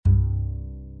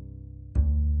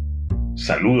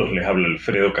Saludos, les habla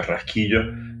Alfredo Carrasquillo,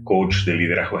 coach de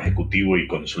liderazgo ejecutivo y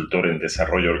consultor en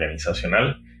desarrollo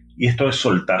organizacional, y esto es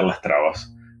Soltar las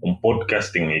Trabas, un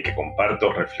podcast en el que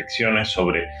comparto reflexiones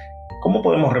sobre cómo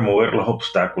podemos remover los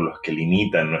obstáculos que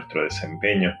limitan nuestro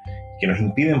desempeño y que nos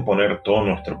impiden poner todo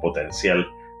nuestro potencial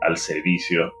al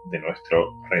servicio de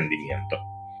nuestro rendimiento.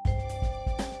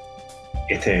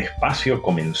 Este espacio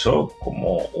comenzó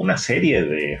como una serie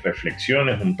de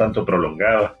reflexiones un tanto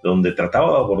prolongadas, donde trataba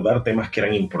de abordar temas que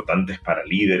eran importantes para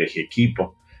líderes y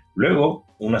equipos. Luego,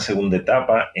 una segunda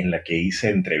etapa en la que hice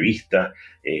entrevistas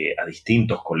a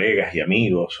distintos colegas y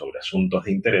amigos sobre asuntos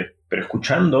de interés, pero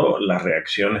escuchando las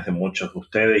reacciones de muchos de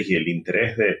ustedes y el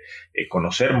interés de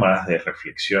conocer más de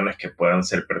reflexiones que puedan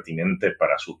ser pertinentes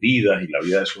para sus vidas y la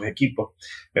vida de sus equipos,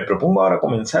 me propongo ahora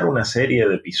comenzar una serie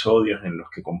de episodios en los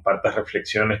que compartas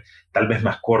reflexiones tal vez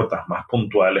más cortas, más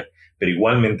puntuales, pero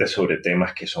igualmente sobre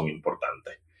temas que son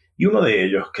importantes. Y uno de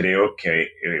ellos creo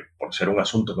que, por ser un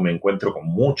asunto que me encuentro con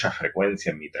mucha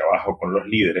frecuencia en mi trabajo con los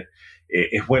líderes,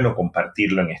 es bueno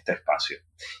compartirlo en este espacio.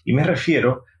 Y me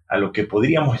refiero a lo que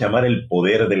podríamos llamar el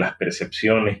poder de las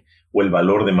percepciones o el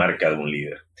valor de marca de un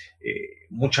líder.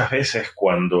 Muchas veces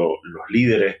cuando los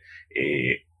líderes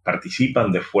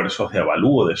participan de esfuerzos de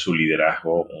avalúo de su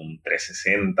liderazgo, un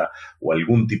 360 o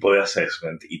algún tipo de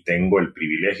assessment, y tengo el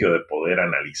privilegio de poder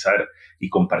analizar y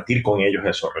compartir con ellos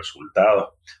esos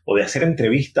resultados, o de hacer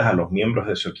entrevistas a los miembros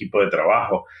de su equipo de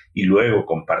trabajo y luego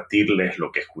compartirles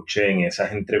lo que escuché en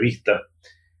esas entrevistas.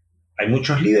 Hay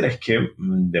muchos líderes que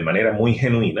de manera muy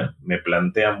genuina me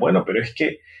plantean, bueno, pero es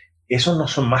que eso no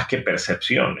son más que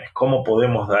percepciones. ¿Cómo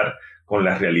podemos dar con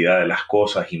la realidad de las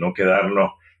cosas y no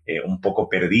quedarnos un poco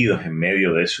perdidos en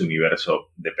medio de ese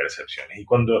universo de percepciones? Y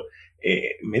cuando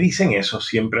me dicen eso,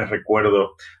 siempre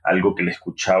recuerdo algo que le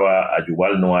escuchaba a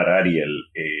Yuval Noah Harari, el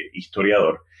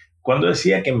historiador, cuando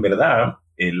decía que en verdad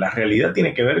la realidad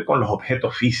tiene que ver con los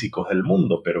objetos físicos del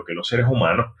mundo, pero que los seres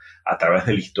humanos, a través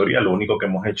de la historia, lo único que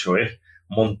hemos hecho es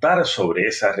montar sobre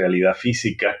esa realidad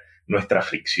física nuestras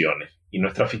ficciones. Y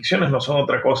nuestras ficciones no son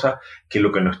otra cosa que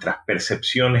lo que nuestras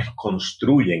percepciones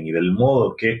construyen y del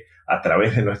modo que a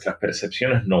través de nuestras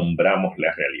percepciones nombramos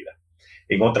la realidad.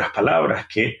 En otras palabras,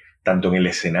 que tanto en el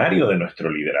escenario de nuestro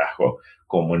liderazgo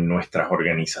como en nuestras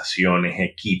organizaciones,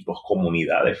 equipos,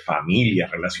 comunidades,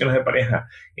 familias, relaciones de pareja,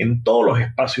 en todos los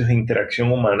espacios de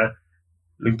interacción humana,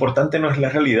 lo importante no es la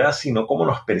realidad, sino cómo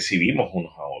nos percibimos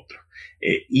unos a otros.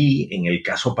 Y en el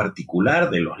caso particular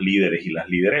de los líderes y las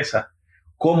lideresas,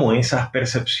 cómo esas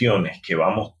percepciones que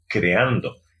vamos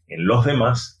creando en los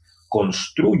demás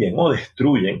construyen o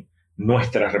destruyen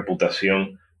nuestra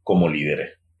reputación como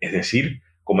líderes. Es decir,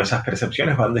 cómo esas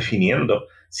percepciones van definiendo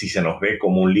si se nos ve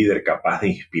como un líder capaz de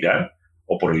inspirar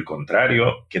o, por el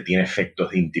contrario, que tiene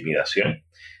efectos de intimidación.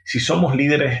 Si somos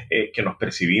líderes que nos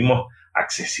percibimos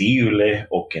accesibles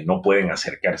o que no pueden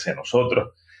acercarse a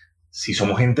nosotros. Si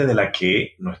somos gente de la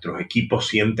que nuestros equipos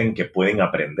sienten que pueden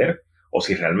aprender, o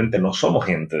si realmente no somos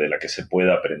gente de la que se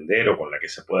pueda aprender o con la que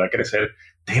se pueda crecer,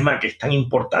 tema que es tan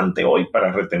importante hoy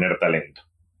para retener talento.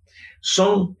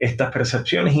 Son estas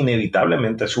percepciones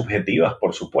inevitablemente subjetivas,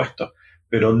 por supuesto,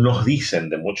 pero nos dicen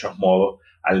de muchos modos,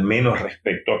 al menos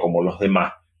respecto a cómo los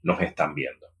demás nos están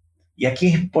viendo. Y aquí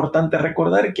es importante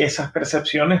recordar que esas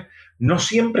percepciones no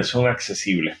siempre son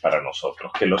accesibles para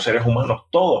nosotros, que los seres humanos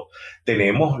todos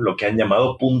tenemos lo que han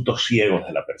llamado puntos ciegos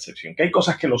de la percepción, que hay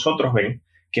cosas que los otros ven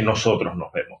que nosotros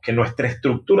nos vemos, que nuestra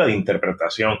estructura de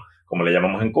interpretación, como le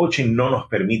llamamos en coaching, no nos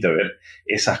permite ver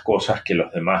esas cosas que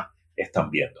los demás están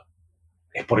viendo.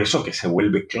 Es por eso que se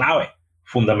vuelve clave,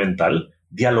 fundamental,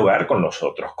 dialogar con los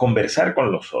otros, conversar con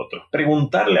los otros,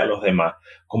 preguntarle a los demás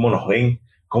cómo nos ven,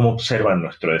 cómo observan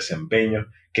nuestro desempeño,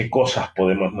 qué cosas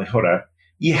podemos mejorar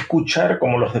y escuchar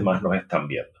cómo los demás nos están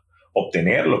viendo.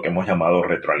 Obtener lo que hemos llamado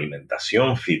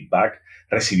retroalimentación, feedback,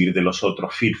 recibir de los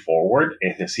otros feed forward,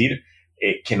 es decir,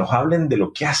 que nos hablen de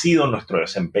lo que ha sido nuestro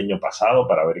desempeño pasado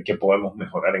para ver qué podemos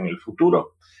mejorar en el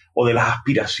futuro, o de las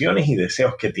aspiraciones y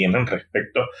deseos que tienen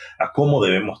respecto a cómo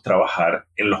debemos trabajar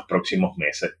en los próximos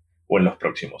meses o en los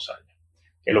próximos años.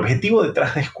 El objetivo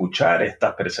detrás de escuchar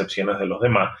estas percepciones de los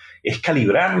demás es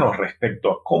calibrarnos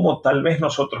respecto a cómo tal vez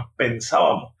nosotros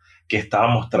pensábamos que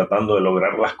estábamos tratando de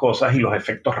lograr las cosas y los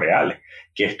efectos reales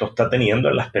que esto está teniendo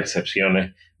en las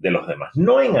percepciones de los demás.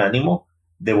 No en ánimo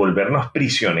de volvernos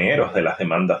prisioneros de las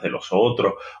demandas de los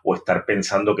otros o estar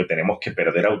pensando que tenemos que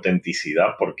perder autenticidad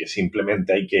porque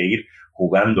simplemente hay que ir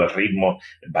jugando al ritmo,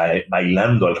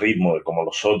 bailando al ritmo de cómo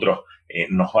los otros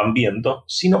nos van viendo,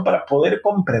 sino para poder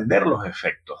comprender los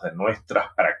efectos de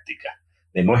nuestras prácticas,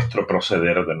 de nuestro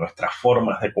proceder, de nuestras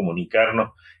formas de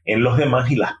comunicarnos en los demás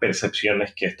y las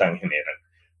percepciones que éstas generan.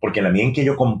 porque en la medida en que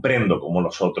yo comprendo cómo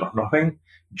los otros nos ven,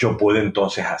 yo puedo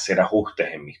entonces hacer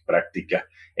ajustes en mis prácticas,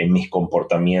 en mis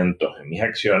comportamientos, en mis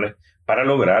acciones, para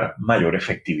lograr mayor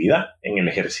efectividad en el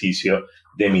ejercicio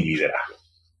de mi liderazgo.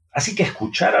 Así que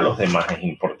escuchar a los demás es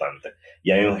importante.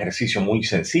 Y hay un ejercicio muy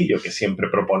sencillo que siempre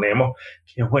proponemos,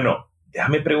 que es, bueno,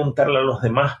 déjame preguntarle a los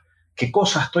demás qué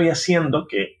cosas estoy haciendo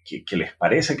que les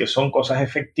parece que son cosas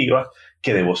efectivas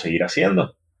que debo seguir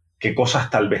haciendo. Qué cosas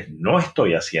tal vez no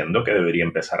estoy haciendo que debería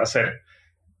empezar a hacer.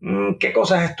 Qué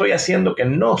cosas estoy haciendo que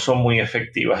no son muy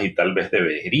efectivas y tal vez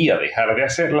debería dejar de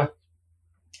hacerlas.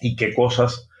 Y qué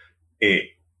cosas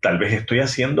tal vez estoy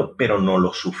haciendo, pero no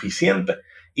lo suficiente.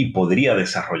 Y podría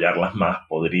desarrollarlas más,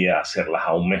 podría hacerlas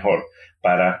aún mejor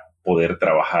para poder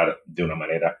trabajar de una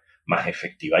manera más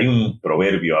efectiva. Hay un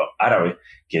proverbio árabe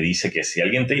que dice que si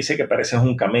alguien te dice que pareces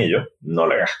un camello, no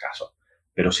le hagas caso.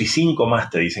 Pero si 5 más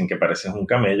te dicen que pareces un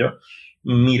camello,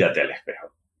 mírate al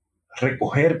espejo.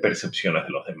 Recoger percepciones de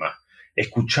los demás,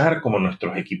 escuchar cómo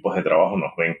nuestros equipos de trabajo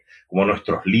nos ven, cómo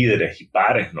nuestros líderes y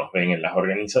pares nos ven en las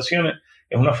organizaciones,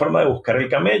 es una forma de buscar el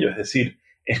camello, es decir,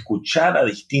 escuchar a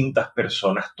distintas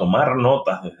personas, tomar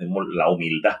notas desde la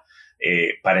humildad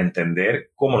para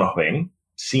entender cómo nos ven,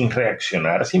 sin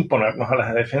reaccionar, sin ponernos a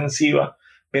la defensiva,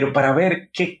 pero para ver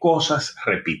qué cosas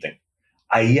repiten.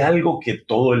 Hay algo que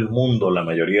todo el mundo, la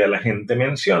mayoría de la gente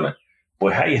menciona,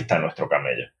 pues ahí está nuestro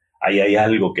camello. Ahí hay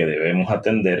algo que debemos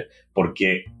atender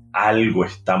porque algo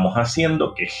estamos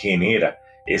haciendo que genera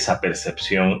esa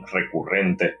percepción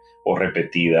recurrente o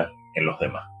repetida en los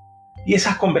demás. Y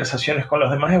esas conversaciones con los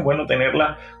demás es bueno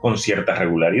tenerlas con cierta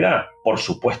regularidad. Por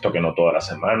supuesto que no todas las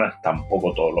semanas,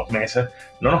 tampoco todos los meses.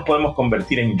 No nos podemos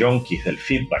convertir en junkies del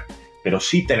feedback, pero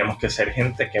sí tenemos que ser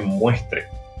gente que muestre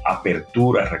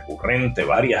apertura recurrente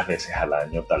varias veces al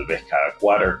año, tal vez cada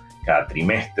quarter, cada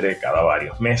trimestre, cada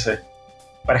varios meses,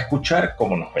 para escuchar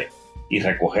cómo nos ven y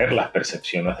recoger las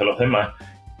percepciones de los demás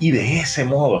y de ese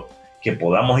modo que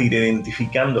podamos ir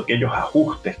identificando aquellos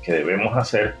ajustes que debemos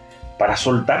hacer para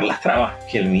soltar las trabas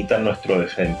que limitan nuestro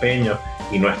desempeño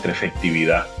y nuestra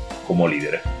efectividad como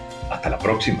líderes. Hasta la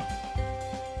próxima.